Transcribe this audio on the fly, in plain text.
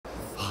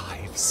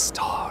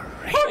5-star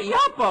rating. Hurry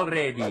up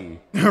already!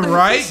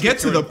 Right? Get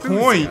to the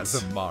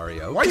point.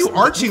 Mario. Why are you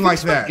arching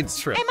like that?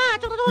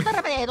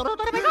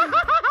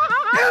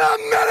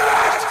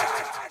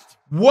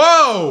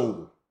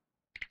 Whoa!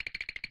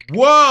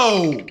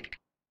 Whoa!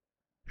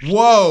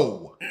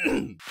 Whoa!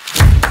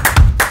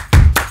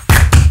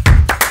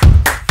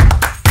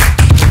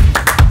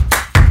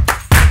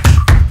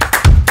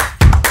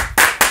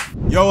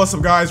 Yo, what's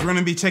up guys? We're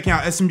gonna be checking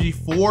out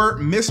SMG4,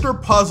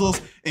 Mr. Puzzle's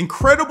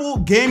incredible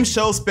game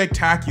show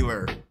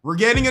spectacular. We're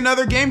getting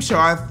another game show.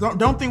 I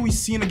don't think we've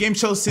seen a game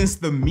show since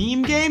the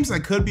meme games. I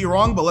could be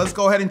wrong, but let's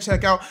go ahead and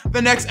check out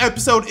the next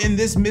episode in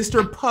this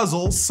Mr.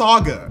 Puzzle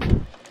saga.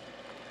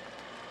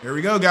 Here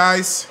we go,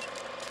 guys.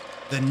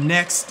 The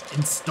next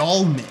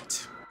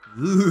installment.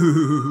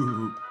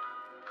 Ooh.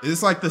 Is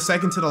this like the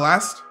second to the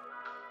last?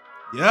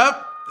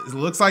 Yep, it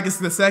looks like it's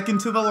the second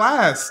to the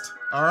last.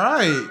 All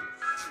right.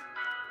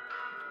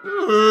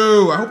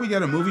 Ooh, I hope we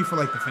get a movie for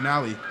like the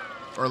finale,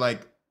 or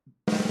like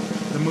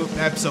the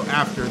episode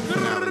after the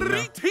finale. You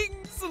know?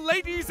 Greetings,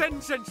 ladies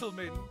and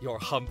gentlemen. Your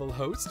humble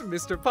host,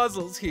 Mr.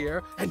 Puzzles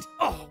here, and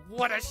oh,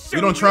 what a show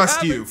we don't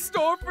trust you. In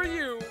store for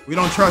you. We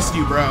don't trust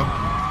you, bro.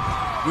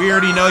 We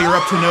already know you're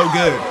up to no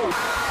good.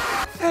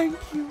 Thank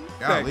you.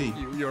 Golly. Thank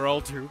you. You're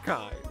all too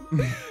kind.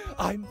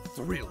 I'm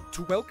thrilled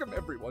to welcome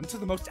everyone to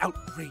the most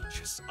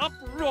outrageous,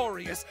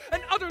 uproarious,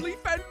 and utterly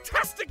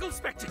fantastical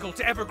spectacle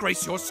to ever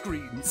grace your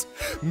screens.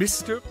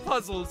 Mr.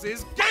 Puzzles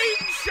is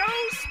Game Show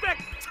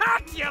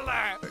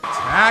Spectacular!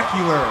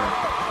 Spectacular!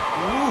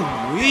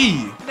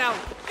 Ooh-wee! Now,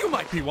 you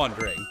might be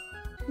wondering,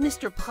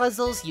 Mr.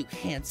 Puzzles, you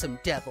handsome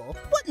devil.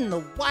 What in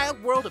the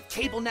wild world of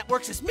cable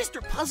networks is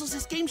Mr.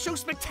 Puzzles' Game Show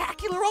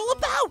Spectacular all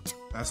about?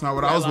 That's not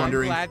what I was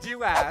wondering. I'm glad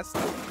you asked.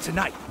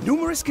 Tonight,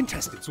 numerous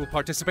contestants will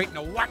participate in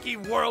a wacky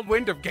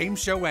whirlwind of game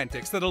show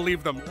antics that'll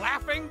leave them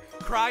laughing,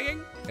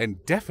 crying,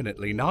 and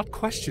definitely not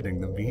questioning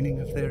the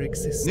meaning of their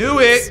existence. Knew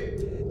it!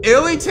 It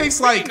only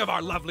takes like, of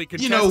our lovely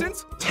you know,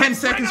 10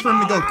 seconds for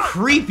him to go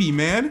creepy,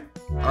 man.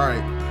 All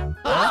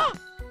right.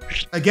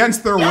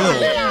 Against their will.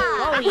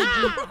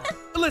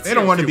 Let's they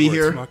don't want to be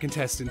here. From our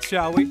contestants,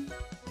 shall we?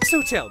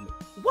 So tell me,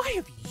 why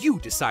have you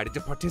decided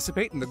to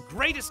participate in the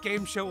greatest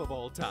game show of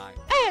all time?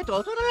 I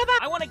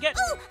want to get...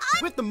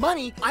 With the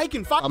money, I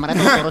can fuck.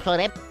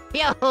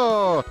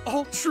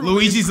 All true.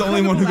 Luigi's the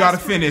only one who got to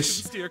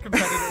finish.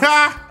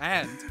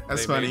 And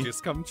that's they funny. May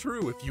just come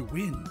true if you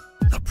win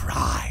the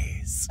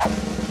prize.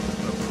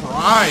 The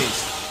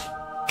prize.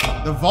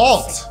 The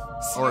vault.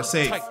 Or a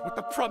safe. With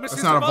the promises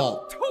That's not a of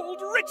vault.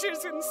 untold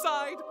riches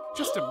inside.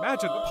 Just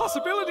imagine the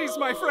possibilities,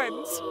 my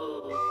friends.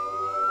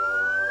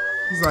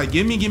 He's like,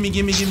 gimme, gimme,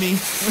 gimme, gimme.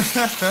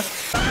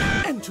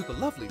 And to the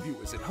lovely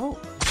viewers at home,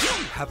 you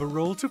have a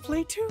role to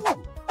play too.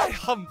 I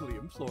humbly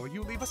implore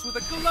you leave us with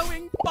a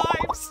glowing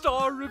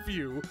 5-star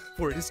review,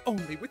 for it is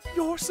only with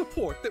your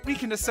support that we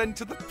can ascend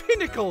to the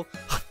pinnacle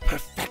of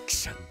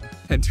perfection.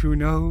 And who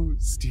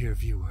knows, dear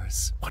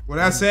viewers, what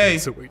I say?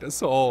 await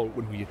us all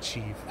when we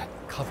achieve that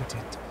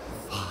coveted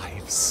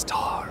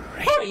 5-star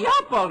rating. Hurry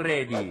up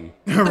already!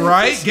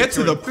 Right? Get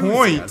to the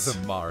point.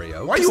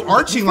 Mario. Why are you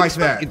arching like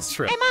that? It's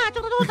true.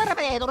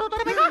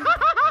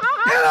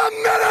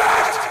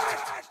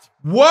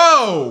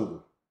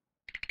 Whoa!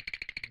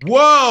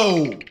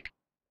 Whoa!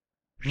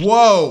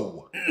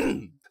 Whoa!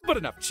 But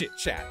enough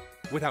chit-chat.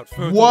 Without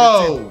further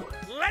Whoa!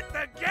 ado, let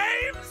the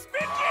games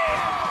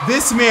begin!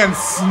 This man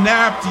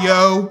snapped,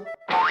 yo!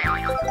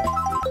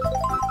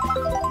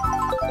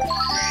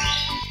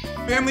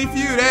 Family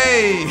Feud,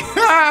 hey!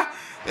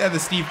 Yeah, the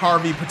Steve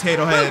Harvey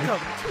potato head.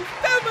 Welcome to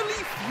Family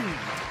Feud!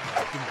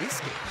 In this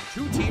game,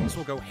 two teams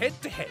will go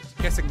head-to-head,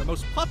 guessing the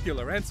most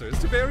popular answers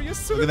to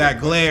various Look at that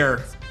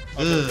glare.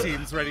 Are the Ugh.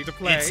 teams ready to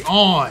play? It's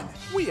on!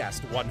 We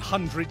asked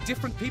 100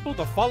 different people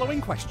the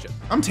following question.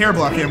 I'm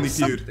terrible at Family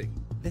Feud. Something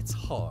that's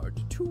hard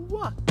to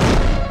watch.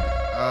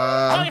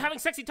 Are you having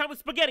sexy time with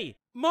spaghetti?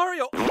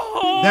 Mario.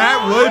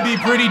 That would be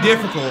pretty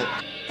difficult.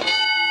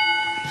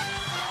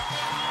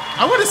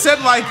 I would have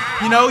said like,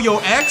 you know,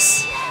 your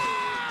ex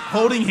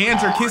holding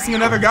hands or kissing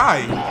another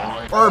guy.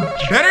 Or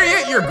better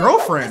yet, your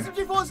girlfriend.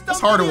 That's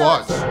hard to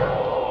watch.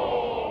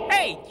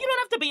 Hey, you don't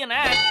have to be an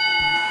ass.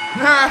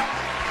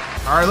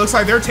 Alright, looks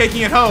like they're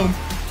taking it home.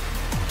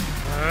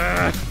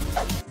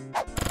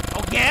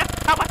 Oh yeah?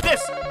 How about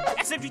this?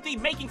 SMG4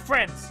 making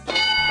friends.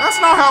 That's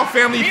not how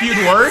Family Feud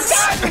works.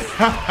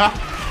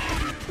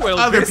 Well,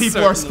 other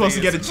people are supposed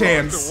to get a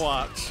chance. To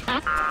watch.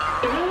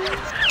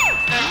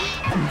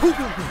 Who will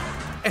win?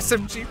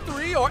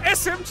 SMG3 or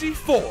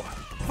SMG4?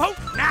 Vote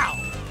now!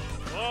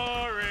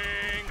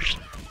 Boring.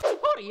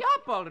 Hurry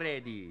up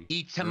already.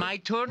 It's my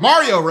turn.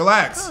 Mario,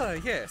 relax.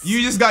 Yes.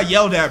 You just got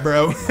yelled at,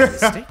 bro.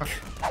 Mistake.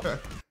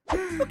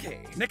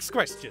 Okay, next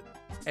question.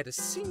 At a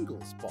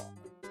singles ball,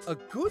 a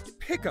good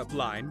pickup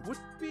line would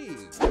be...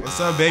 What's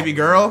up, baby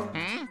girl?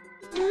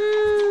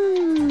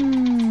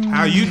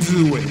 How you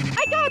doing?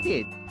 I got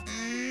it.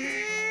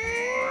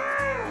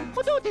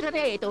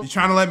 You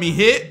trying to let me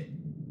hit?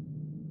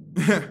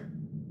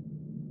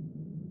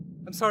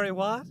 I'm sorry,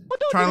 what?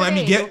 Trying to let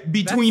me get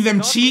between them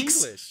That's not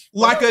cheeks English.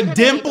 like a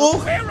dimple.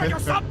 Where are your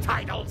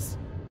subtitles?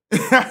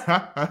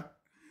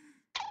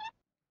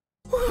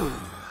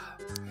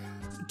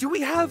 Do we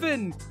have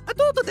an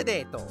adoto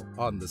dedeto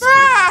on the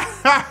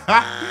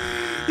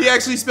screen? He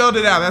actually spelled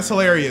it out. That's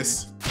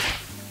hilarious.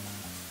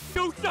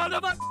 You son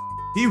of a...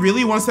 He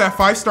really wants that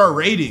 5-star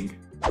rating.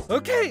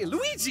 Okay,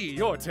 Luigi,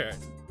 your turn.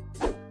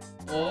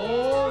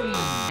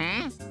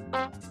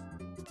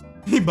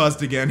 He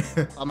buzzed again.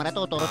 This is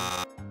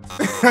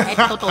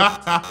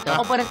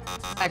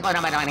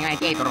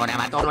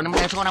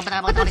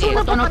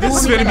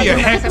gonna be a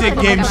hectic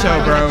game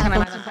show, bro.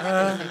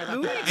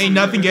 Ain't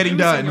nothing getting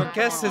done. Your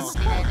guess is...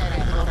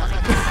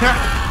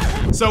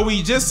 So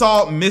we just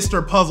saw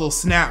Mr. Puzzle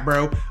snap,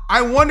 bro.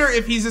 I wonder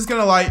if he's just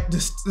gonna like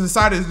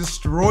decide to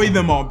destroy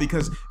them all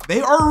because they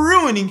are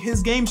ruining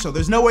his game show.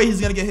 There's no way he's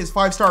gonna get his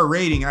 5-star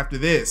rating after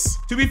this.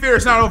 To be fair,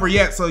 it's not over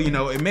yet, so you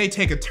know, it may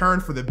take a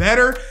turn for the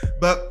better,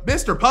 but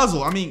Mr.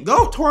 Puzzle, I mean,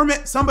 go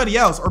torment somebody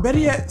else, or better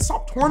yet,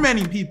 stop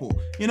tormenting people.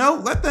 You know,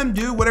 let them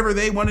do whatever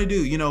they want to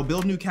do. You know,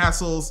 build new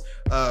castles,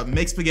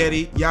 make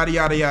spaghetti, yada,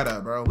 yada,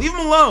 yada, bro. Leave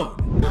them alone.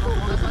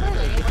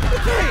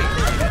 Okay,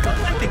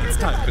 I think it's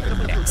time for the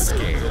next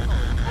game.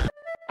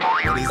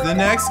 What is the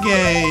next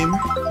game?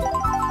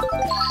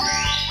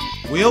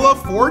 Wheel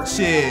of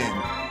Fortune.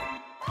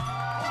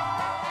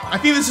 I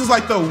think this is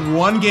like the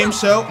one game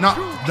show, not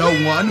the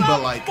one,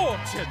 but like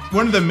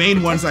one of the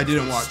main ones I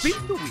didn't watch. Spin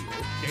the wheel,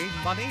 gain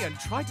money, and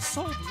try to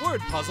solve word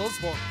puzzles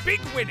for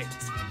big winnings.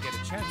 And get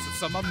a chance at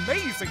some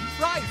amazing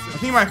prizes. I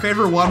think my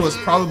favorite one was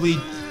probably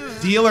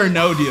Deal or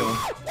No Deal.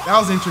 That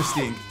was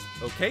interesting.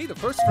 Okay, the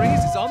first phrase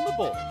is on the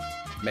board.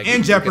 Megan, And you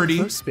get Jeopardy.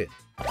 the first spin.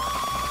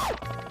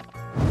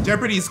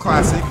 Jeopardy is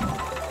classic.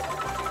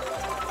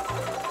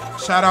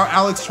 Shout out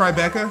Alex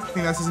Tribeca. I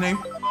think that's his name.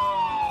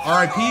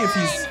 R.I.P. if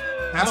he's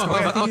passed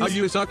away. I think he was.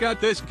 You suck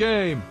at this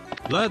game.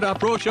 Let a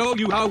pro show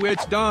you how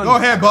it's done. Go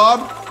ahead,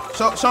 Bob.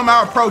 Show him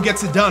how a pro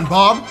gets it done,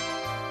 Bob.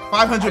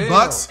 500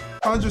 bucks,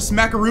 500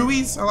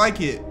 smackaroos. I like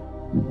it.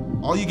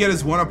 All you get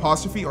is one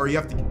apostrophe, or you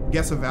have to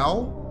guess a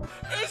vowel.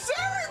 Is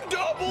there a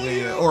double?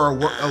 Yeah, or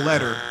a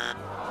letter.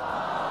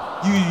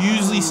 You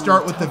usually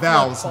start with the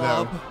vowels,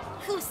 though.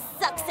 Who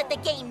sucks at the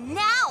game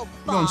now, You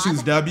Bob? don't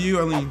choose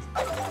W. I mean,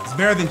 it's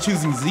better than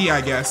choosing Z,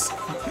 I guess,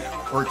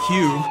 or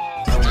Q,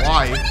 or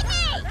Y.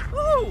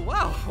 Oh,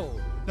 wow.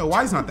 No,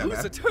 Y's not that Lose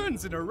the bad.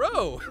 turns in a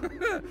row.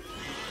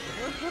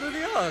 What are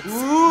the odds?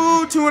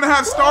 Ooh,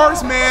 2.5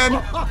 stars, man.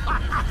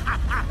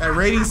 That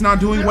rating's not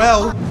doing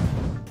well.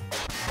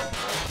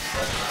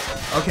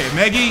 Okay,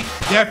 Meggy,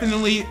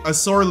 definitely a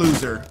sore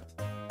loser.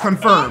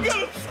 Confirmed.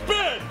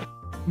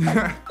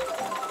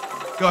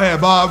 Go ahead,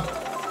 Bob.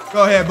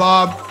 Go ahead,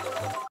 Bob.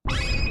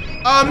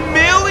 $1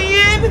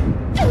 million?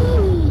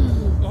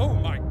 Oh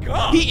my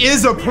God! He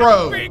is a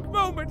pro. Big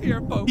moment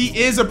here, folks. He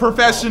is a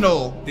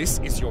professional. This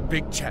is your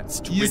big chance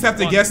to You just win have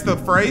to guess the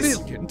phrase,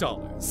 $1 million.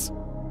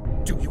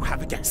 Do you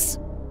have a guess?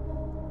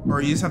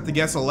 or you just have to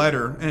guess a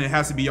letter, and it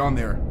has to be on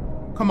there.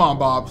 Come on,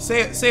 Bob.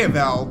 Say a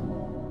vowel.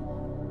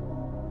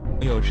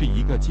 是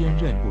一个坚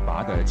韧不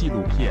拔的纪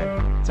录片，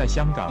在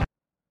香港。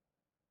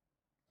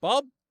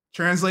 Bob,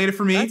 Translate it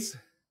for me. that's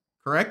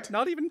Correct?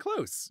 not even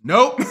close.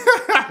 Nope. In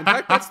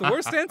fact, that's the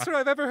worst answer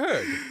I've ever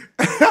heard.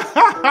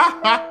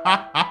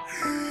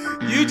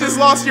 You just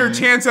lost your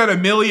chance at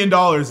 $1 million,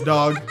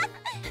 dog.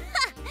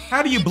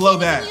 How do you blow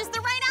that? Use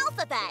the right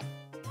alphabet.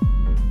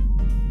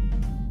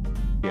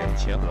 眼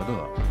前和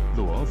乐，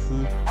罗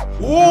斯。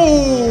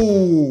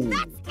 Ooh!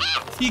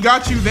 He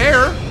got you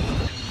there.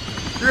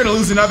 You're gonna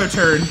lose another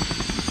turn.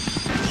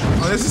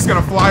 Oh, this is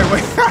gonna fly away.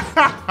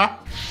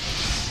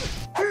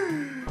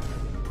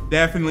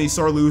 Definitely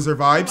sore loser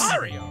vibes.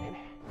 Mario,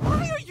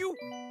 why are you...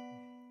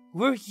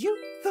 Were you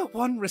the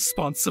one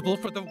responsible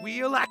for the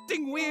wheel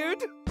acting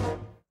weird?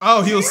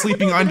 Oh, he was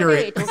sleeping under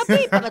it.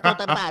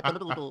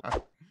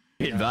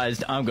 Be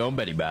advised, I'm going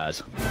Betty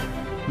Bass.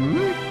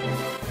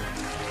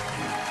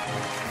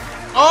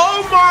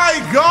 Oh my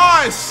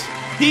gosh!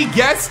 He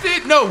guessed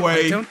it? No I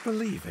way. don't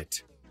believe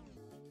it.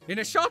 In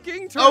a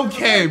shocking turn of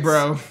Okay, events,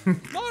 bro.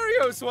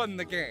 Mario's won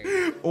the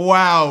game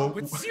Wow.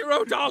 with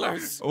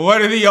 $0.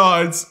 What are the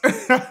odds?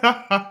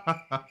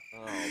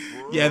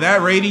 Yeah,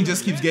 that rating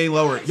just keeps getting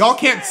lower. Y'all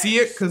can't see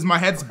it because my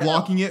head's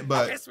blocking it,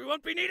 but Guess we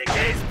won't be needing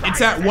these.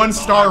 it's at 1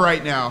 star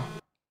right now.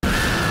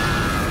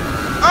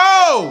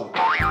 Oh!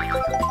 All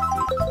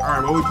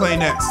right, what are we playing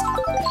next?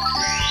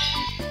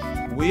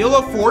 Wheel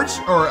of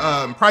Fortune or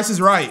Price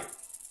is Right.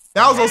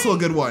 That was also a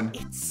good one.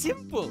 It's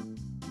simple.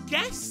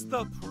 Guess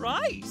the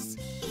price.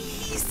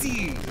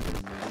 Easy.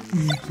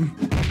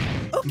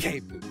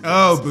 Okay, Boop.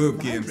 Oh, My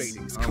Boopkins.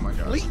 ratings Oh my god.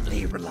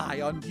 completely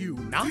rely on you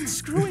not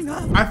screwing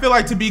up. I feel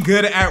like to be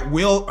good at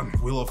Wheel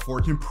of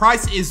Fortune,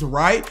 Price is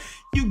Right,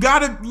 you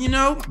gotta, you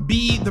know,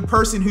 be the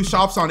person who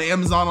shops on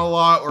Amazon a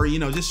lot, or, you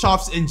know, just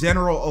shops in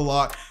general a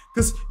lot,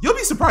 Because you'll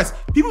be surprised,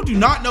 people do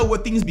not know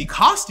what things be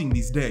costing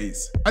these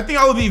days. I think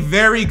I will be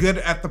very good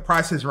at the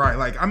Price is Right.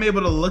 Like, I'm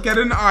able to look at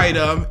an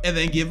item and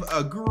then give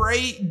a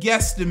great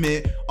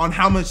guesstimate on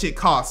how much it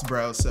costs,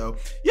 bro. So,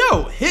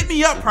 yo, hit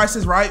me up, Price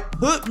is Right.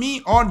 Put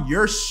me on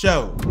your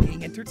show.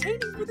 Being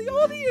entertaining for the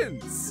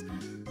audience.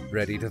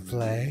 Ready to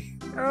play?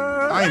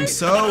 I am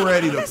so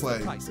ready to play.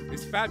 The price of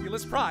this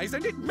fabulous prize,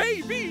 and it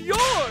may be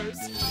yours.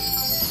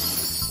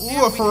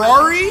 Ooh, a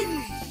Ferrari?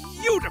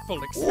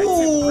 Beautiful,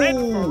 expensive red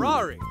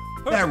Ferrari.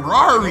 That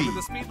Rari. Over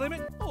the speed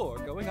limit or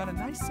going on a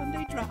nice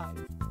Sunday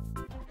drive.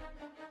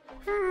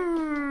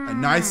 A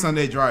nice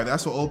Sunday drive.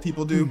 That's what old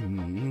people do.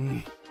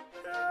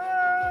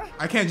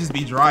 I can't just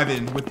be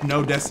driving with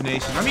no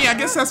destination. I mean, I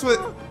guess that's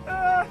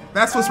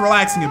what's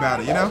relaxing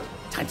about it, you know?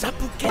 Time's up,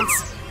 Bookins.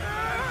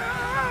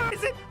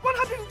 Is it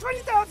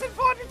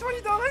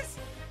 $120,420?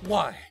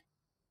 Why?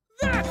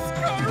 That's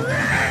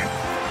correct!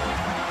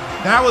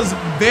 That was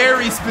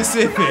very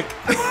specific.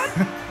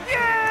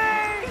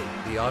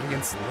 The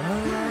audience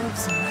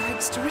loves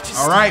rags to riches.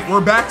 All right, we're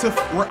up to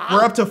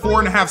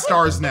 4.5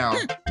 stars now.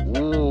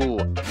 Ooh.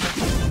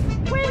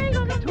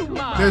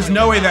 There's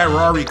no way that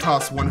Rari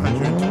costs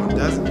 120,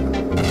 does it?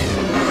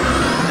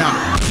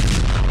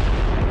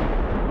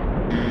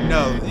 No.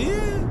 No.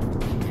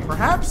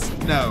 Perhaps?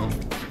 No.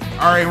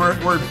 All right,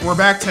 we're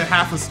back to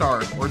half a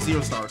star or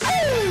 0 stars.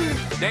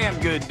 Damn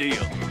good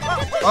deal.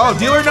 Oh,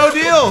 deal or no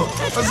deal.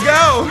 Let's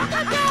go.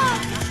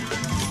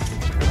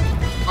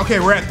 Okay,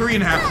 we're at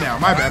 3.5 now.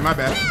 My bad.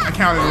 I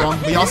counted wrong,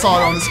 but y'all saw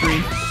it on the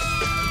screen.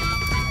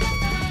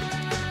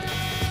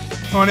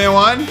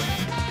 21?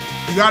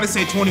 You gotta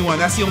say 21.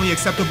 That's the only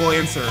acceptable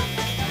answer.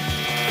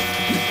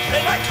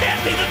 If I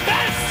can't be the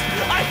best,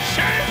 I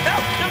sure as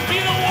hell can be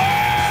the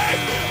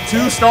worst!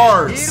 2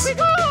 stars. Here we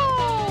go!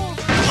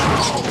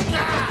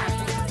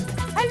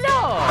 Hello!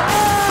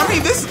 I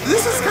mean, this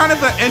is kind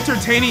of an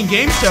entertaining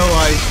game show.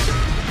 Like,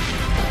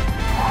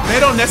 they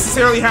don't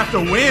necessarily have to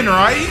win,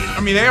 right?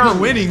 I mean, they are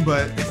winning,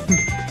 but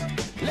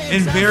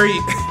in very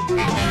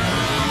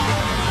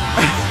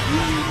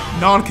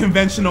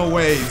non-conventional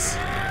ways.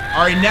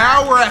 All right,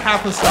 now we're at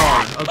half a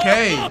star.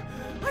 Okay.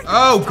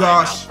 Oh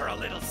gosh.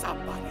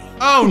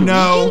 Oh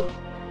no.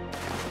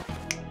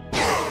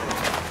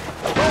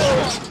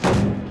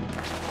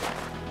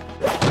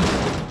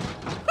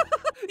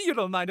 You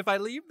don't mind if I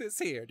leave this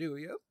here, do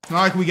you? It's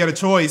not like we get a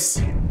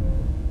choice.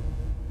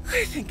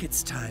 I think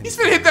it's time. He's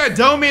gonna hit that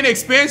domain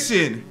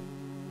expansion.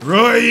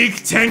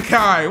 Roik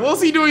Tenkai. What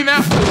was he doing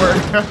that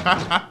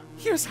for?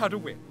 Here's how to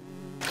win.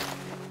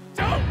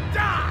 Don't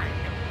die!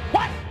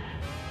 What?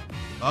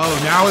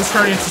 Oh, now it's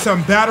turning into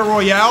some battle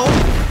royale,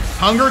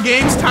 Hunger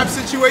Games type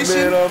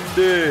situation. Man, I'm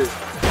dead.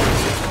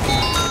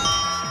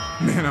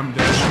 Man, I'm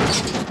dead.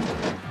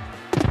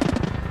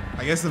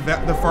 I guess the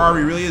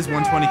Ferrari really is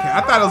 120K.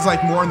 I thought it was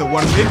like more in the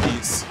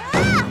 150s.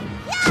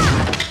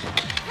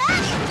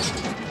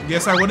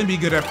 Guess I wouldn't be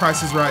good at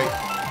Price is Right.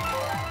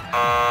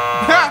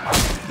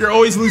 You're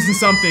always losing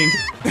something.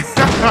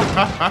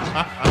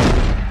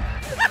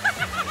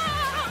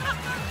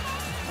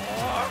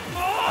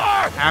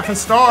 Half a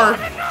star.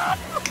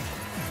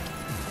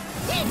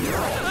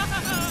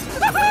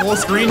 Full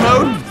screen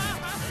mode.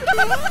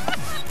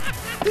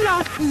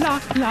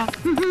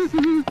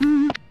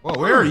 Whoa,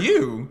 where are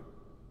you?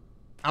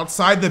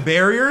 Outside the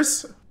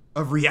barriers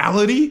of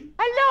reality?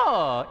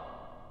 Hello!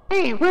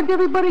 Hey, where'd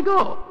everybody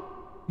go?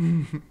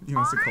 He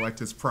wants to collect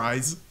his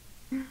prize.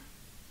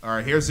 All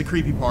right, here's the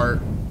creepy part.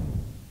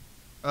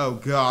 Oh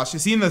gosh,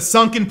 is he in the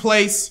sunken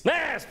place?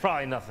 Nah, it's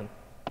probably nothing.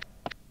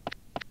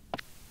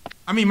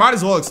 I mean, might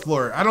as well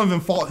explore. I don't even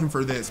fault him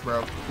for this,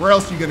 bro. Where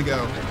else are you gonna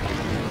go?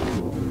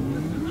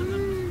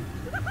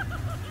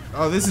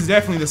 Oh, this is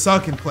definitely the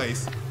sunken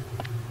place.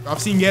 I've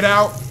seen Get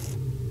Out.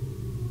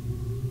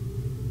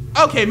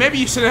 Okay, maybe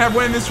you shouldn't have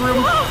went in this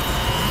room.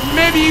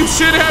 Maybe you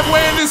should have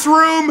went in this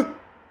room.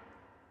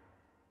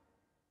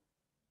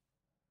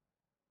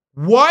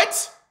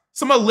 What?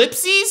 Some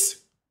ellipses?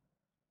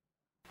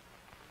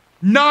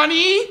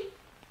 Nani?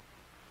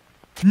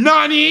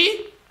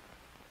 Nani?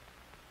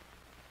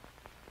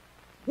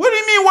 What do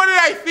you mean, what did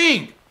I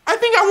think? I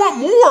think I want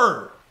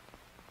more.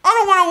 I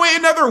don't want to wait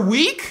another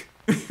week.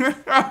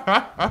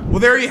 Well,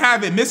 there you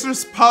have it. Mr.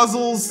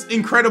 Puzzle's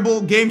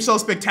incredible game show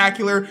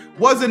spectacular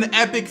was an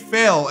epic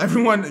fail.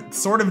 Everyone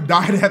sort of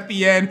died at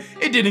the end.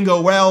 It didn't go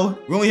well.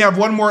 We only have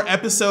one more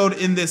episode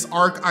in this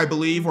arc, I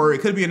believe, or it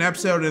could be an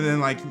episode and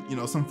then, like, you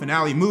know, some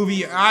finale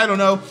movie. I don't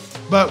know,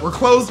 but we're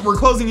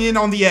closing in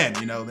on the end.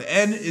 You know, the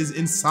end is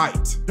in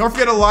sight. Don't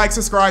forget to like,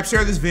 subscribe,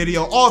 share this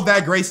video, all of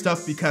that great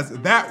stuff, because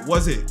that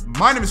was it.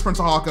 My name is Prince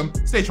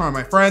Hawkum. Stay charmed,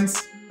 my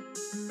friends.